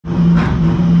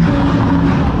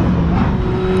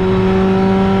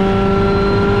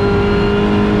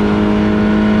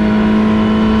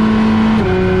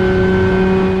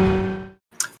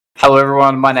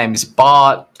everyone, my name is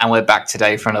Bart, and we're back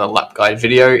today for another lap guide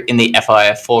video in the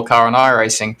FIF4 car on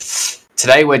iRacing.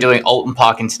 Today we're doing Oulton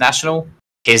Park International.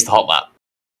 Here's the hot lap.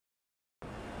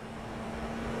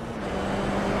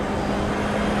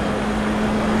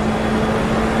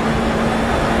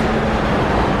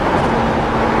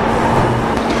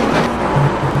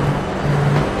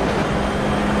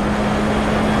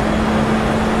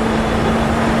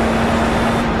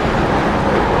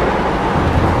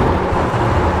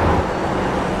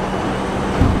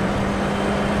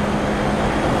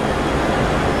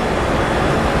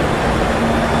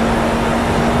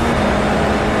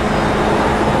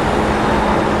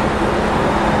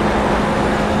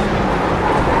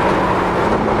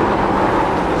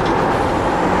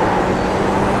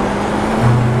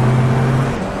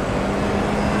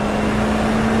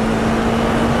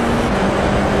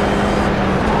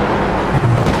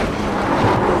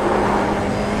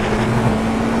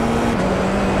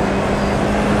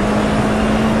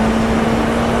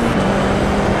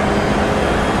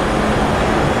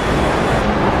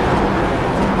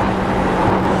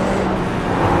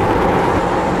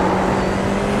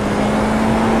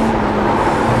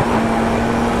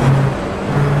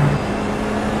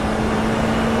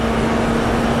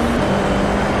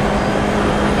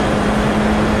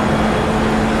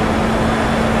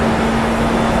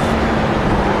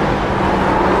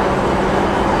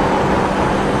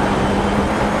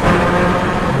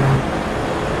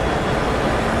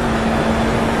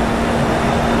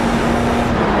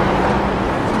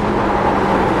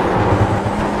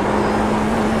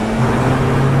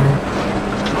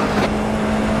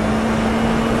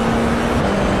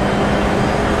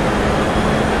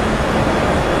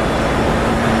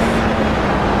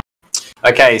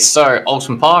 Okay, so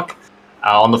Oulton Park,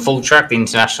 on the full track, the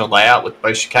international layout with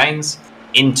both chicanes,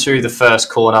 into the first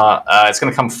corner. It's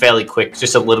going to come fairly quick,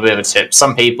 just a little bit of a tip.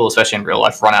 Some people, especially in real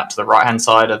life, run out to the right-hand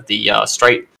side of the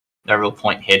straight. No real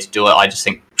point here to do it. I just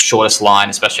think shortest line,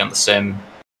 especially on the sim.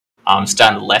 Stay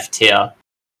on the left here,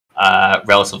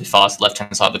 relatively fast,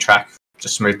 left-hand side of the track,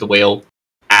 just smooth the wheel.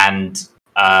 And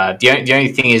the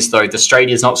only thing is, though, the straight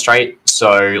is not straight,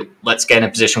 so let's get in a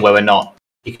position where we're not.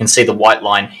 You can see the white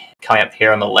line coming up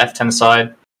here on the left-hand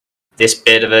side. This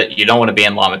bit of it, you don't want to be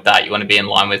in line with that. You want to be in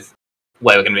line with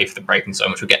where we're going to be for the braking zone,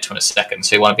 which we'll get to in a second.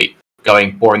 So you want to be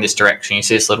going more in this direction. You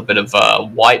see this little bit of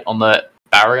white on the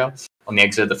barrier on the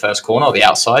exit of the first corner, or the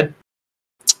outside,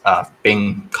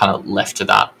 being kind of left to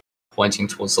that, pointing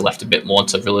towards the left a bit more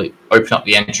to really open up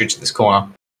the entry to this corner.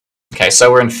 Okay,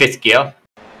 so we're in fifth gear.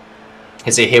 You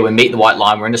can see here we meet the white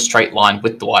line. We're in a straight line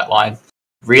with the white line.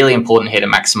 Really important here to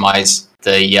maximize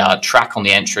the track on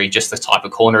the entry, just the type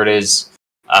of corner it is,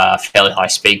 fairly high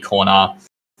speed corner.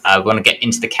 We want to get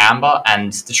into the camber,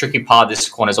 and the tricky part of this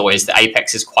corner is always the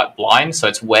apex is quite blind, so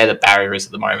it's where the barrier is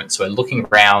at the moment. So we're looking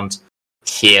around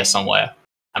here somewhere,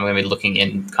 and we're going to be looking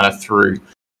in kind of through,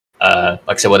 like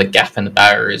I said, where the gap in the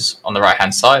barrier is on the right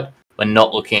hand side. We're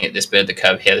not looking at this bit of the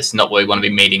curve here. This is not where we want to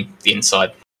be meeting the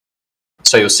inside.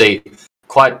 So you'll see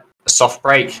quite a soft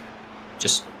brake,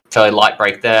 just fairly light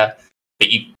brake there, but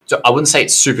I wouldn't say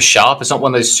it's super sharp. It's not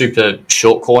one of those super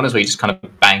short corners where you just kind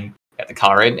of bang, get the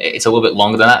car in. It's a little bit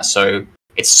longer than that, so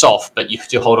it's soft, but you have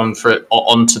to hold on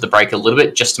onto the brake a little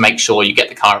bit just to make sure you get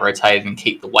the car rotated and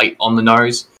keep the weight on the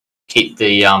nose, keep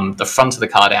the front of the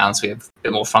car down so we have a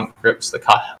bit more front grip so the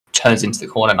car turns into the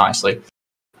corner nicely.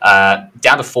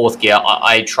 Down to fourth gear.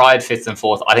 I tried fifth and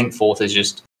fourth. I think fourth is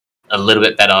just a little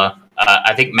bit better.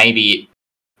 I think maybe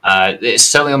it's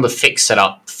certainly on the fixed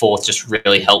setup, fourth just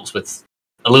really helps with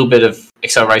a little bit of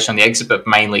acceleration on the exit, but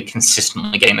mainly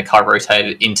consistently getting the car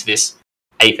rotated into this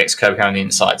apex curve here on the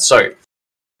inside. So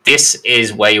this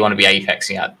is where you want to be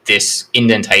apexing at, this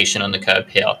indentation on the curb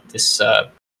here, this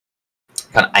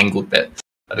kind of angled bit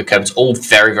of the curb. It's all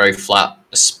very, very flat,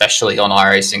 especially on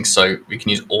iRacing, so we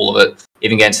can use all of it,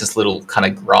 even against this little kind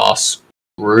of grass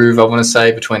groove, I want to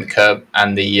say, between the curb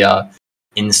and the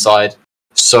inside.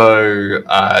 So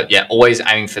yeah, always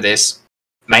aiming for this.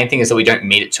 Main thing is that we don't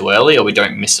meet it too early or we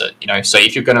don't miss it, you know. So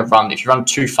if you're going to run, if you run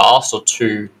too fast or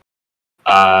too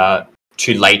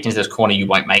late into this corner, you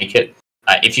won't make it.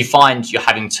 If you find you're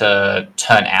having to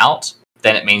turn out,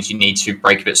 then it means you need to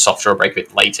brake a bit softer or brake a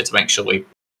bit later to make sure we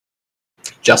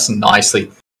just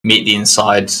nicely meet the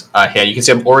inside here. You can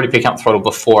see I'm already picking up throttle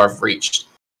before I've reached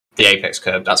the apex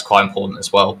curve. That's quite important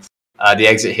as well. The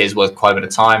exit here is worth quite a bit of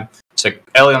time. So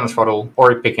early on the throttle,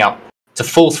 already picking up to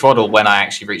full throttle when I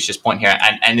actually reach this point here.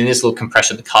 And in this little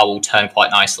compression, the car will turn quite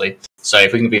nicely. So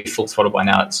if we can be full throttle by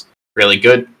now, it's really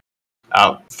good.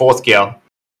 Fourth gear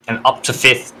and up to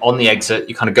fifth on the exit,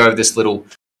 you kind of go over this little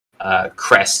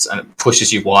crest and it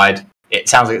pushes you wide It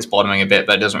sounds like it's bottoming a bit,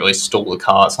 but it doesn't really stall the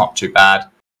car. It's not too bad.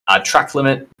 Track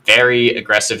limit, very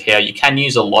aggressive here. You can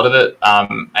use a lot of it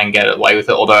and get away with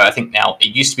it, although I think now it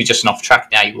used to be just an off track.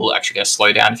 Now you will actually get a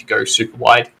slowdown if you go super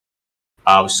wide,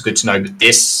 which is good to know. But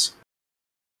this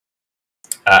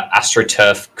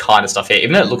AstroTurf kind of stuff here,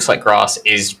 even though it looks like grass,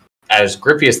 is as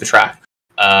grippy as the track.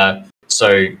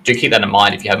 So do keep that in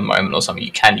mind if you have a moment or something.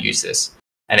 You can use this,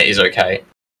 and it is okay.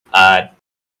 But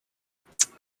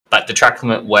the track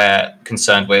limit we're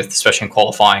concerned with, especially in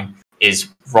qualifying, is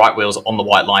right wheels on the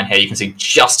white line here. You can see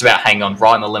just about hanging on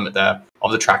right on the limit there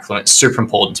of the track limit. It's super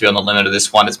important to be on the limit of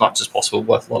this one as much as possible,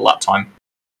 worth a lot of lap time.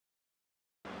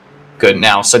 Good.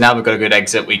 Now we've got a good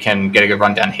exit. We can get a good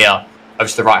run down here over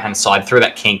to the right-hand side through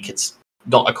that kink. It's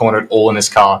not a corner at all in this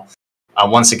car.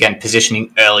 Once again,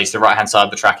 positioning early to the right-hand side of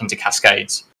the track into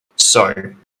Cascades. So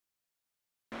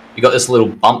you got this little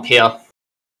bump here.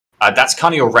 That's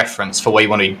kind of your reference for where you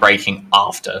want to be braking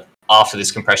after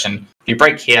this compression. If you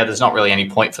brake here, there's not really any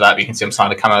point for that, but you can see I'm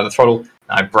starting to come out of the throttle,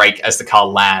 and I brake as the car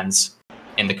lands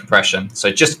in the compression.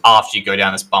 So just after you go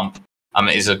down this bump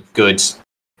is a good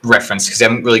reference, because you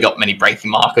haven't really got many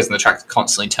braking markers and the track's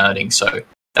constantly turning, so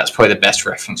that's probably the best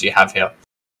reference you have here.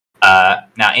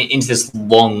 Now, into this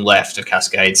long left of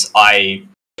Cascades, I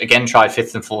again tried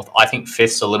 5th and 4th. I think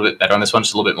 5th's a little bit better on this one,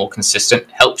 just a little bit more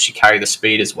consistent. Helps you carry the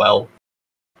speed as well.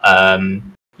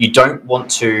 You don't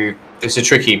want to... It's a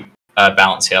tricky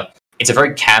balance here. It's a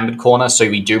very cambered corner, so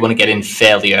we do want to get in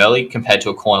fairly early compared to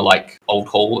a corner like Old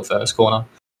Hall, the first corner.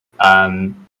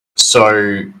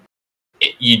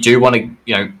 You do want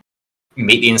to,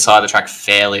 meet the inside of the track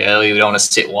fairly early. We don't want to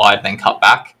sit wide and then cut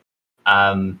back.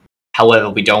 However,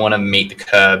 we don't want to meet the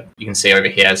curb. You can see over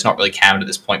here, it's not really cambered at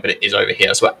this point, but it is over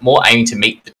here. So we're more aiming to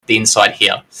meet the inside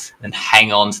here and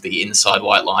hang on to the inside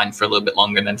white line for a little bit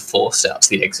longer and then force out to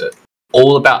the exit.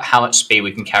 All about how much speed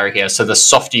we can carry here. So the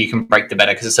softer you can brake, the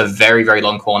better, because it's a very, very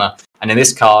long corner. And in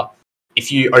this car, if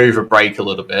you over brake a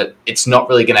little bit, it's not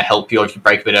really going to help you. Or if you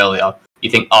brake a bit earlier, you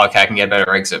think, oh, okay, I can get a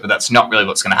better exit, but that's not really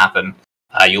what's going to happen.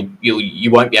 You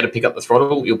won't be able to pick up the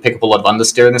throttle. You'll pick up a lot of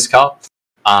understeer in this car,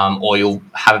 or you'll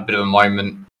have a bit of a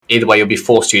moment. Either way, you'll be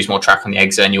forced to use more track on the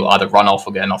exit, and you'll either run off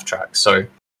or get an off track. So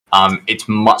it's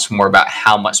much more about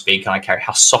how much speed can I carry,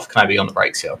 how soft can I be on the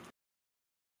brakes here.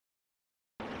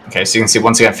 Okay, so you can see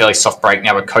once again, fairly soft brake.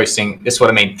 Now we're coasting. This is what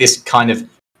I mean. This kind of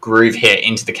groove here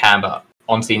into the camber,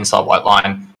 onto the inside white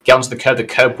line. Get onto the curb. The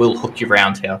curb will hook you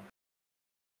around here.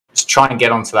 Just try and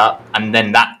get onto that, and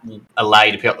then that will allow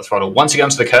you to pick up the throttle. Once you get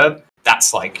onto the curb,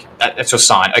 that's your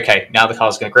sign. Okay, now the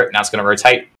car's going to grip. Now it's going to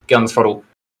rotate. Get on the throttle.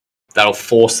 That'll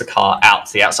force the car out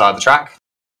to the outside of the track.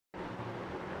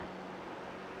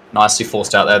 Nicely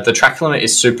forced out there. The track limit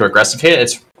is super aggressive here.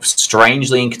 It's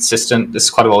strangely inconsistent. This is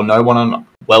quite a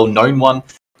well-known one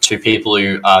to people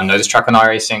who know this track on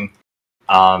iRacing.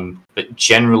 But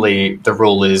generally, the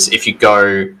rule is if you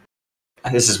go...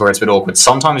 This is where it's a bit awkward.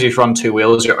 Sometimes if you run two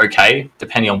wheels, you're okay,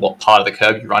 depending on what part of the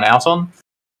curb you run out on.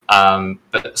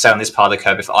 But say on this part of the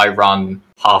curb, if I run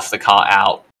half the car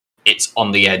out, it's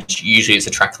on the edge. Usually it's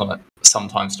a track limit,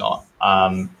 sometimes not.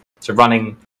 So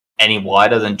running any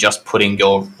wider than just putting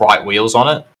your right wheels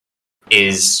on it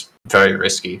is very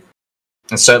risky.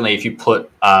 And certainly if you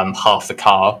put half the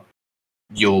car,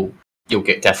 you'll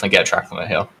definitely get a track limit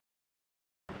here.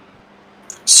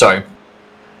 So,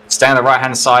 stay on the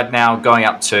right-hand side now, going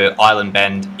up to Island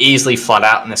Bend. Easily flat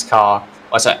out in this car.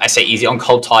 I say easy. On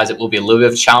cold tyres, it will be a little bit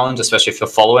of a challenge, especially if you're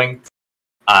following.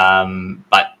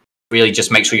 But really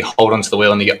just make sure you hold onto the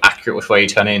wheel and you're accurate with where you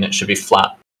turn in. It should be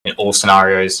flat in all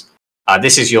scenarios.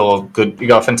 This is you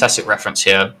got a fantastic reference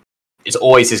here. It's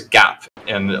always this gap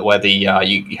in where you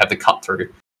have the cut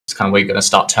through. It's kind of where you're going to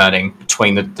start turning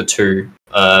between the two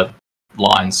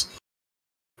lines.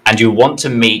 And you want to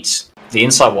meet the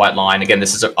inside white line. Again,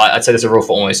 I'd say this is a rule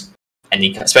for almost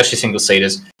any, especially single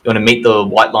seaters. You want to meet the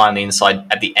white line on the inside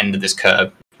at the end of this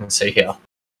curve. You can see here.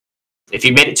 If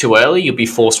you meet it too early, you'll be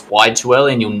forced wide too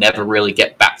early, and you'll never really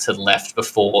get back to the left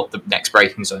before the next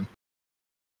braking zone.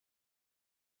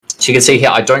 So you can see here,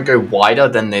 I don't go wider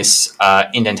than this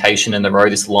indentation in the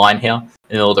road, this line here in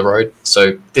the middle of the road.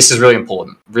 So this is really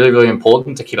important, really, really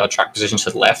important to keep our track position to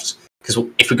the left. Because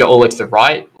if we go all the way to the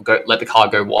right, let the car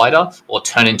go wider or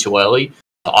turn in too early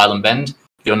to Island Bend,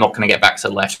 you're not going to get back to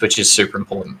the left, which is super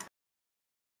important.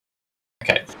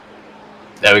 Okay,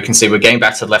 there we can see we're getting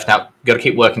back to the left now. We've got to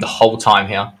keep working the whole time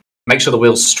here. Make sure the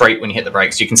wheel's straight when you hit the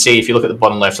brakes. You can see if you look at the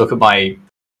bottom left, look at my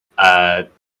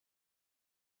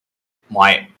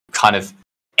my kind of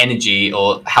energy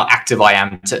or how active I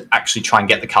am to actually try and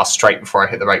get the car straight before I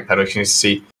hit the brake pedal. You can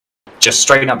see just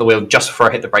straighten up the wheel just before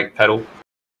I hit the brake pedal.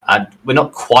 We're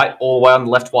not quite all the way on the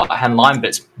left right-hand line, but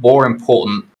it's more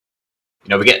important.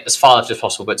 We get as far left as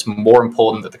possible, but it's more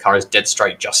important that the car is dead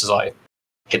straight just as I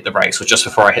hit the brakes, or just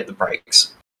before I hit the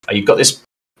brakes. You've got this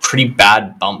pretty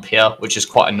bad bump here, which is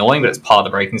quite annoying, but it's part of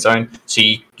the braking zone. So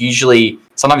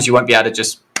sometimes you won't be able to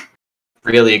just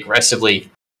really aggressively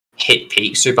hit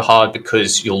peak super hard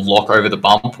because you'll lock over the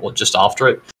bump or just after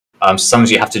it.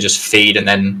 Sometimes you have to just feed, and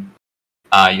then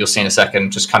you'll see in a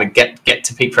second, just kind of get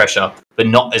to peak pressure, but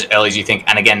not as early as you think.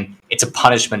 And again, it's a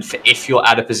punishment for if you're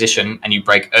out of position and you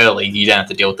brake early, you don't have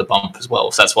to deal with the bump as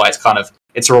well. So that's why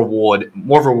it's a reward,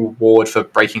 more of a reward for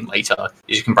braking later,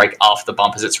 is you can brake after the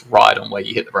bump as it's right on where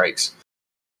you hit the brakes.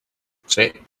 So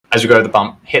as we go to the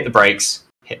bump, hit the brakes,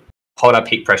 hold our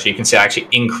peak pressure. You can see I actually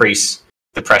increase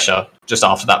the pressure just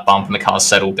after that bump, and the car's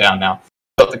settled down now.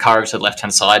 Got the car over to the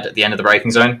left-hand side at the end of the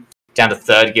braking zone, down to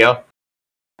third gear.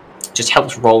 Just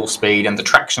helps roll speed, and the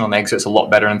traction on the exit's a lot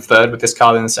better in third with this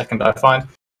car than in second, I find.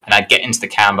 And I get into the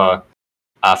camber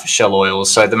for shell oils.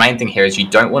 So the main thing here is you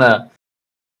don't want to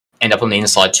end up on the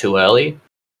inside too early.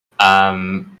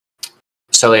 I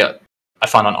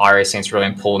find on iRacing it's really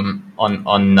important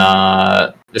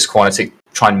on this corner to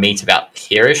try and meet about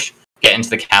here-ish, get into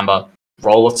the camber,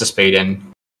 roll lots of speed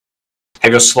in,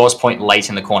 have your slowest point late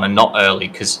in the corner, not early,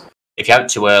 because if you have it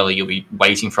too early, you'll be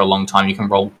waiting for a long time. You can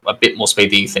roll a bit more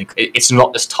speed than you think. It's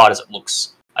not as tight as it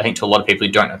looks, I think, to a lot of people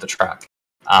who don't know the track.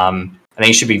 And then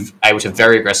you should be able to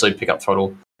very aggressively pick up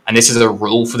throttle. And this is a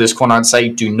rule for this corner, I'd say.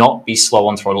 Do not be slow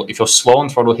on throttle. If you're slow on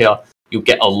throttle here, you'll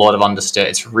get a lot of understeer.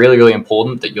 It's really, really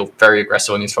important that you're very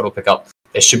aggressive on your throttle pickup.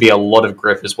 There should be a lot of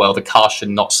grip as well. The car should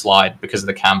not slide because of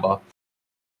the camber.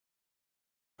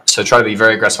 So try to be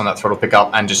very aggressive on that throttle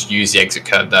pickup and just use the exit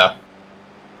curve there.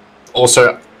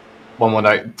 Also, one more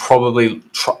note,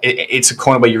 it's a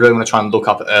corner where you really want to try and look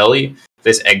up early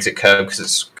this exit curve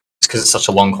because it's such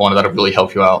a long corner. That'll really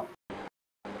help you out.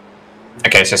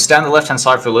 Okay, so stay on the left-hand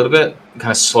side for a little bit, kind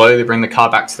of slowly bring the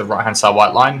car back to the right-hand side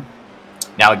white line.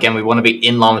 Now, again, we want to be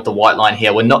in line with the white line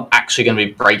here. We're not actually going to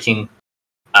be braking.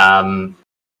 The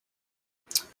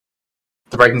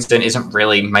braking zone isn't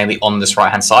really mainly on this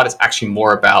right-hand side. It's actually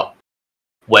more about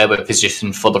where we're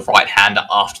positioned for the right-hander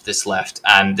after this left.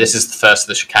 And this is the first of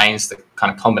the chicanes, the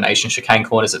kind of combination chicane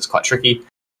corners. It's quite tricky.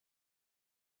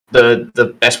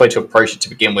 The best way to approach it to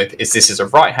begin with is this is a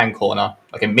right-hand corner,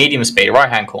 like a medium speed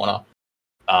right-hand corner.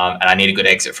 And I need a good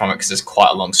exit from it because it's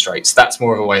quite a long straight. So that's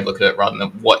more of a way to look at it rather than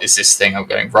what is this thing? I'm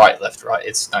going right, left, right.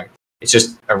 It's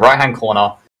just a right-hand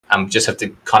corner, and we just have to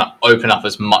kind of open up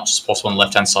as much as possible on the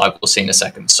left-hand side. We'll see in a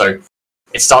second. So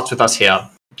it starts with us here,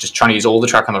 just trying to use all the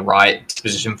track on the right to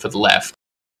position for the left.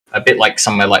 A bit like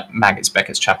somewhere like Maggots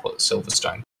Beckett's Chapel at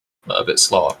Silverstone, a bit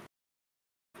slower.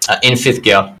 In fifth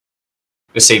gear,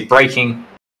 you'll see braking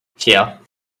here,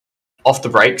 off the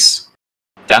brakes,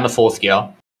 down to fourth gear.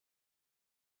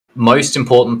 Most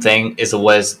important thing is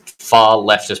always far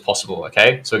left as possible,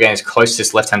 okay? So again, as close to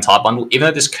this left-hand tire bundle. Even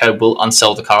though this curve will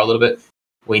unsettle the car a little bit,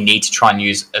 we need to try and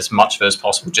use as much of it as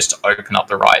possible just to open up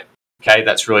the right, okay?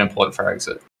 That's really important for our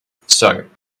exit. So,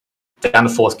 down to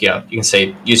fourth gear, you can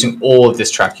see, using all of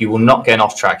this track, you will not get an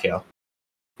off track here.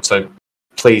 So,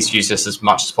 please use this as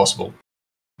much as possible.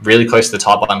 Really close to the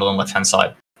tire bundle on the left-hand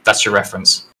side. That's your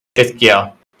reference. Fifth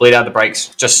gear, bleed out the brakes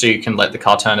just so you can let the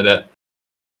car turn a bit.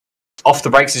 Off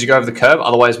the brakes as you go over the curb.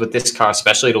 Otherwise, with this car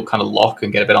especially, it'll kind of lock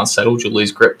and get a bit unsettled. You'll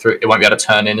lose grip through it. It won't be able to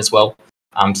turn in as well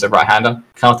to the right-hander.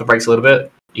 Come off the brakes a little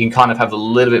bit. You can kind of have a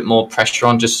little bit more pressure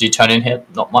on just as you turn in here.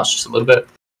 Not much, just a little bit.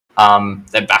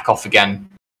 Then back off again.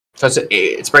 So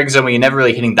it's braking zone where you're never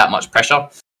really hitting that much pressure.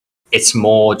 It's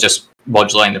more just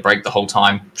modulating the brake the whole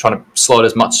time, trying to slow it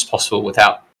as much as possible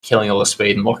without killing all the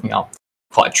speed and locking up.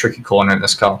 Quite a tricky corner in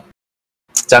this car.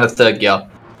 Down to third gear.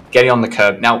 Getting on the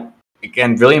curb. Now,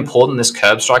 again, really important in this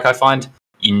curb strike, I find.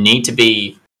 You need to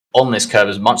be on this curb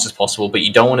as much as possible, but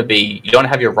you don't want to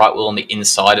have your right wheel on the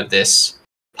inside of this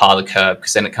part of the curb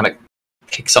because then it kind of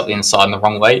kicks up the inside in the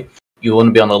wrong way. You want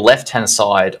to be on the left-hand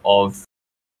side of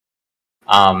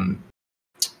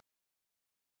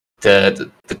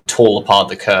the taller part of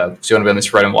the curb. So you want to be on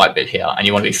this red and white bit here, and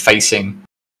you want to be facing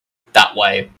that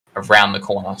way around the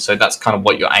corner. So that's kind of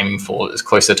what you're aiming for, as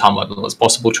close to the time bundle as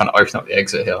possible, trying to open up the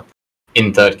exit here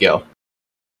in third gear.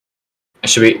 It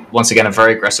should be, once again, a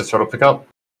very aggressive throttle pickup.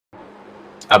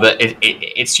 But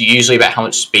it's usually about how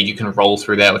much speed you can roll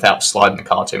through there without sliding the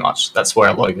car too much. That's where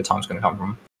a lot of your time's going to come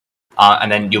from.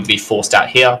 And then you'll be forced out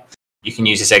here. You can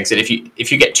use this exit.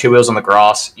 If you get two wheels on the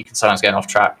grass, you can sometimes get off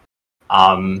track.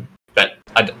 But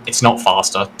it's not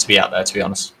faster to be out there, to be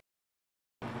honest.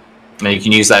 Now you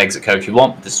can use that exit curve if you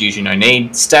want, but there's usually no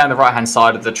need. Stay on the right-hand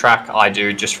side of the track. I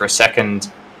do just for a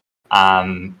second.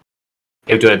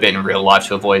 He'll do it a bit in real life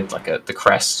to avoid like the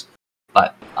crest.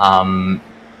 But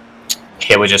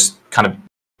here we're just kind of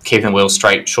keeping the wheels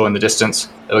straight, shorting the distance.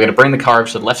 We're going to bring the car over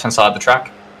to the left-hand side of the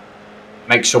track.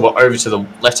 Make sure we're over to the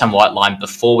left-hand white line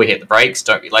before we hit the brakes.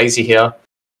 Don't be lazy here.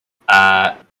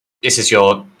 This is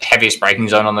your heaviest braking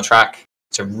zone on the track.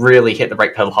 So really hit the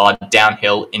brake pedal hard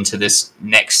downhill into this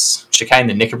next chicane,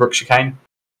 the Knickerbrook chicane.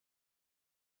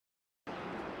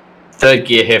 Third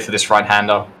gear here for this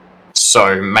right-hander.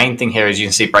 So main thing here is you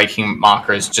can see braking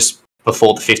marker is just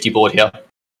before the 50 board here.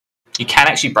 You can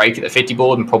actually brake at the 50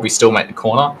 board and probably still make the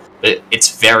corner, but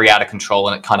it's very out of control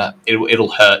and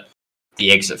it'll hurt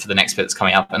the exit for the next bit that's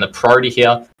coming up. And the priority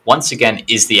here, once again,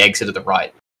 is the exit of the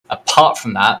right. Apart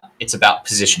from that, it's about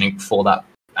positioning before that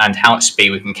and how much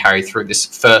speed we can carry through this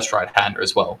first right-hander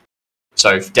as well.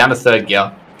 So down to third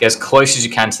gear, get as close as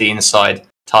you can to the inside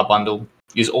tire bundle.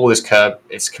 Use all this curb.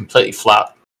 It's completely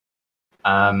flat.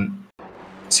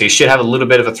 So you should have a little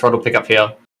bit of a throttle pickup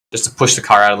here just to push the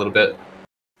car out a little bit.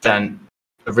 Then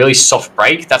a really soft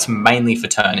brake, that's mainly for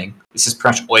turning. This is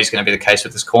pretty much always going to be the case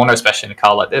with this corner, especially in a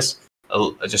car like this.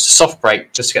 Just a soft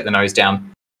brake just to get the nose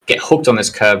down. Get hooked on this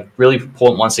curb. Really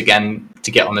important once again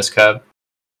to get on this curb.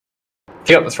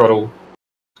 Pick up the throttle.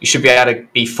 You should be able to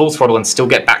be full throttle and still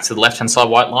get back to the left-hand side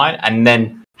white line and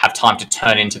then have time to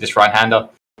turn into this right-hander.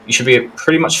 You should be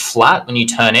pretty much flat when you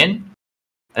turn in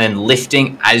and then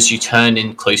lifting as you turn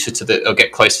in closer to or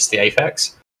get closer to the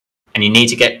apex. And you need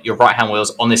to get your right-hand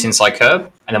wheels on this inside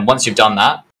curb. And then once you've done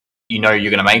that, you know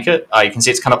you're going to make it. You can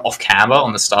see it's kind of off camber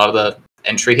on the start of the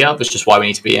entry here. That's just why we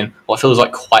need to be in what feels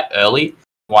like quite early.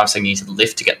 Why I'm saying you need to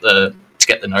lift to get the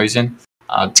nose in,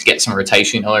 to get some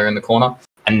rotation earlier in the corner.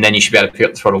 And then you should be able to pick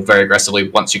up the throttle very aggressively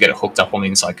once you get it hooked up on the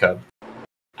inside curb.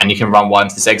 And you can run wide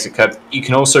into this exit curb. You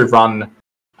can also run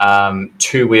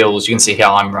two wheels. You can see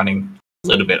how I'm running a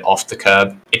little bit off the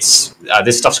curb. It's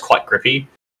this stuff's quite grippy,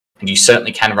 and you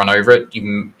certainly can run over it.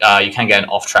 You can get an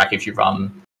off track if you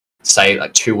run, say,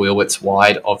 like 2 wheel widths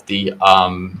wide of the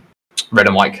red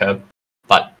and white curb,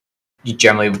 but you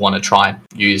generally want to try and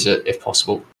use it if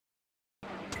possible.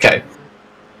 Okay,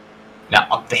 now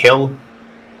up the hill,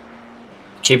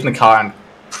 keeping the car in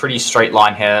pretty straight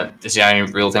line here. This is the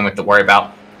only real thing we have to worry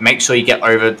about. Make sure you get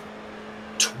over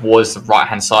towards the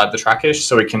right-hand side of the trackish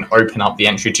so we can open up the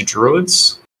entry to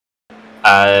Druids.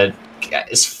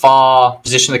 As far,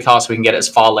 position the car so we can get it as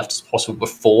far left as possible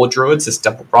before Druids, this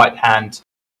double right-hand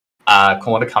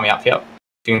corner coming up here.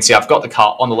 You can see I've got the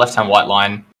car on the left-hand white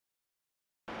line.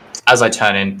 As I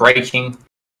turn in, braking.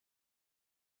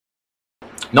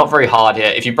 Not very hard here.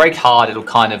 If you brake hard, it'll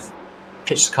kind of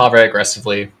pitch the car very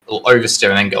aggressively. It'll oversteer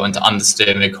and then go into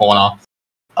understeer mid-corner.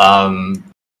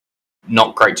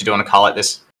 Not great to do on a car like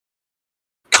this.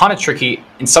 Kind of tricky.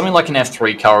 In something like an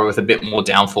F3 car with a bit more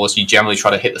downforce, you generally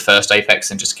try to hit the first apex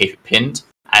and just keep it pinned.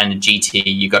 And in GT,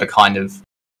 you got to kind of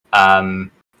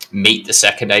meet the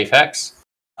second apex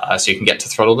so you can get to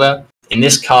throttle there. In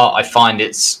this car, I find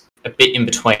it's a bit in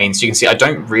between. So you can see I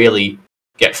don't really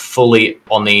get fully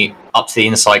on the up to the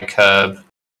inside curb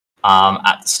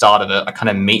at the start of it. I kind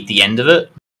of meet the end of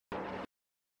it.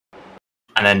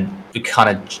 And then we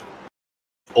kind of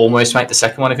almost make the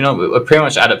second one, if you know. We're pretty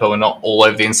much at it, but we're not all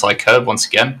over the inside curb once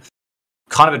again.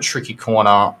 Kind of a tricky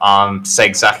corner to say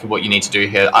exactly what you need to do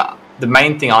here. The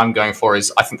main thing I'm going for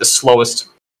is I think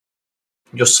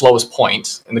your slowest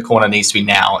point in the corner needs to be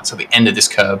now. It's at the end of this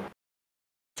curb.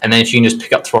 And then if you can just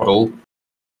pick up throttle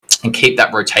and keep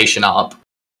that rotation up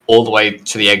all the way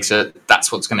to the exit,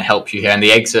 that's what's going to help you here. And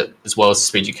the exit, as well as the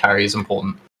speed you carry, is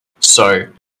important. So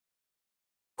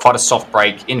quite a soft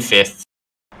brake in fifth.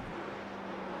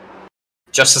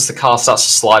 Just as the car starts to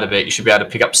slide a bit, you should be able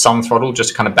to pick up some throttle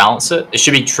just to kind of balance it. It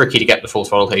should be tricky to get the full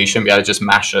throttle here. You shouldn't be able to just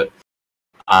mash it.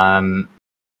 And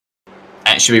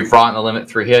it should be right on the limit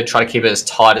through here. Try to keep it as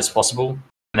tight as possible.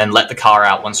 And then let the car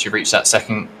out once you reach that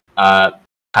second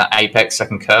apex,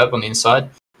 second curb on the inside.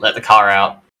 Let the car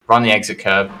out. Run the exit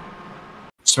curb.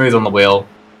 Smooth on the wheel.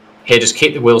 Here, just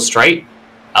keep the wheel straight.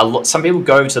 Some people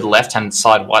go to the left-hand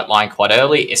side white line quite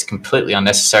early. It's completely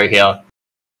unnecessary here.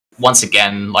 Once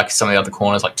again, like some of the other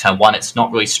corners, like turn 1, it's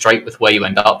not really straight with where you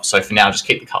end up. So for now, just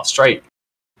keep the car straight.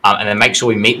 And then make sure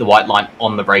we meet the white line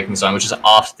on the braking zone, which is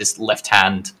after this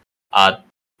left-hand,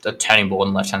 the turning board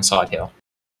on the left-hand side here.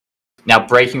 Now,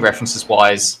 braking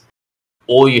references-wise,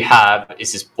 all you have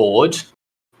is this board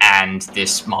and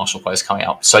this Marshall post coming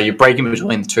up. So you're braking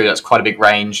between the two. That's quite a big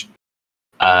range.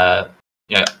 I've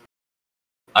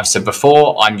said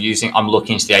before, I'm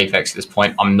looking into the apex at this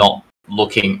point. I'm not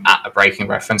looking at a braking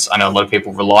reference. I know a lot of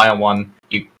people rely on one.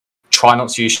 You try not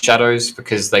to use shadows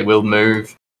because they will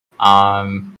move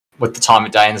with the time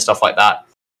of day and stuff like that.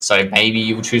 So maybe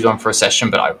you will choose one for a session,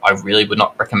 but I really would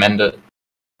not recommend it.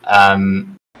 Yeah,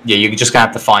 you're just going to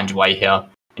have to find your way here.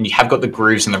 And you have got the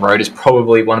grooves in the road is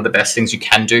probably one of the best things you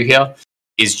can do here,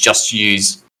 is just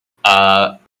use,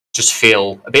 just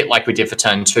feel a bit like we did for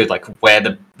turn 2, like where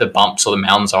the bumps or the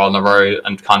mounds are on the road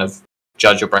and kind of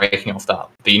judge your braking off that.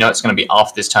 But you know it's going to be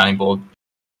after this turning board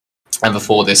and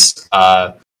before this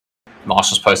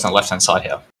marshal's post on the left-hand side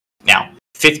here. Now,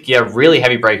 5th gear, really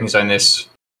heavy braking zone this.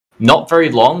 Not very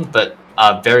long, but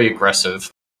very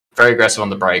aggressive. Very aggressive on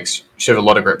the brakes. Should have a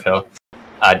lot of grip here.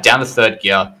 Down to 3rd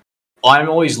gear. I'm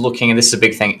always looking, and this is a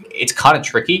big thing, it's kind of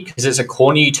tricky because it's a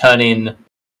corner you turn in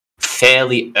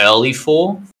fairly early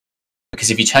for. Because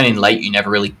if you turn in late, you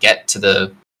never really get to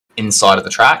the inside of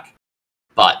the track.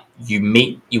 But you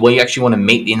actually want to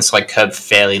meet the inside curb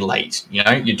fairly late. You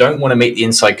know, you don't want to meet the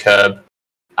inside curb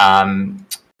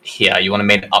here. You want to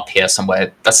meet it up here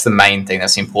somewhere. That's the main thing.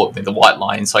 That's the important thing. The white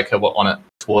line inside curb on it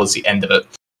towards the end of it.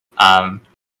 I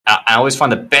always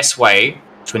find the best way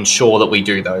to ensure that we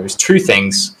do those 2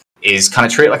 things is kind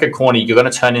of treat it like a corner you're going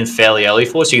to turn in fairly early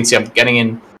for. So you can see I'm getting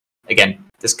in, again,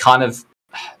 this kind of,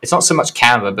 it's not so much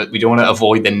camber, but we do want to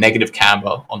avoid the negative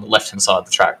camber on the left-hand side of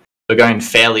the track. We're going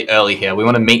fairly early here. We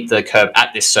want to meet the curb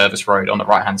at this service road on the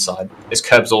right-hand side. This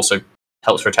curb also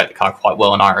helps rotate the car quite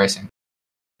well in iRacing.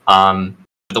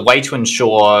 The way to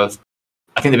ensure,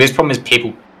 I think the biggest problem is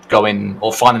people go in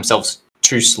or find themselves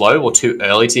too slow or too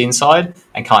early to the inside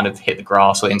and kind of hit the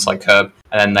grass or the inside curb,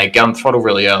 and then they get on throttle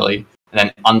really early and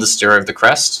then understeer over the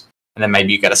crest, and then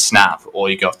maybe you get a snap or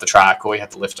you go off the track or you have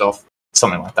to lift off,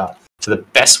 something like that. So the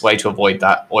best way to avoid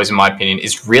that, always in my opinion,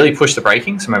 is really push the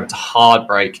braking. So remember, it's a hard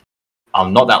brake,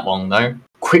 not that long though,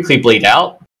 quickly bleed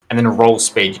out, and then roll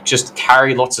speed. Just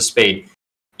carry lots of speed.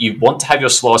 You want to have your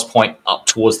slowest point up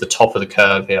towards the top of the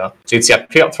curve here. So you can see I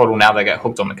pick up throttle, now they get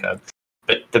hooked on the curve.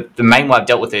 But the main way I've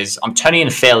dealt with is I'm turning in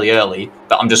fairly early,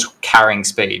 but I'm just carrying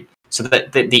speed. So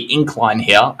that the incline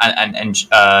here and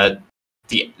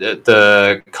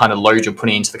the kind of load you're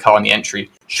putting into the car on the entry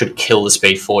should kill the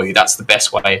speed for you. That's the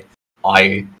best way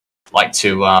I like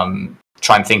to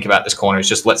try and think about this corner, is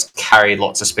just let's carry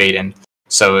lots of speed in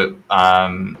so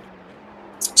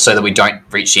that we don't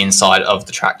reach the inside of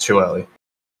the track too early.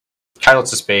 Carry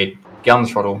lots of speed, get on the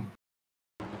throttle,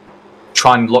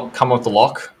 try and come off the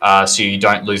lock so you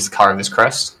don't lose the car over this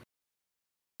crest.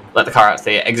 Let the car out to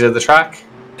the exit of the track,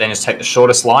 then just take the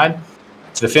shortest line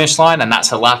to the finish line, and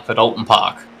that's a lap at Oulton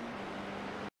Park.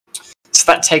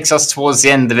 So that takes us towards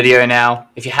the end of the video now.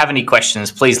 If you have any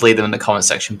questions, please leave them in the comment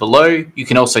section below. You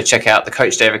can also check out the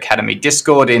Coach Dave Academy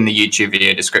Discord in the YouTube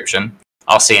video description.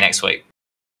 I'll see you next week.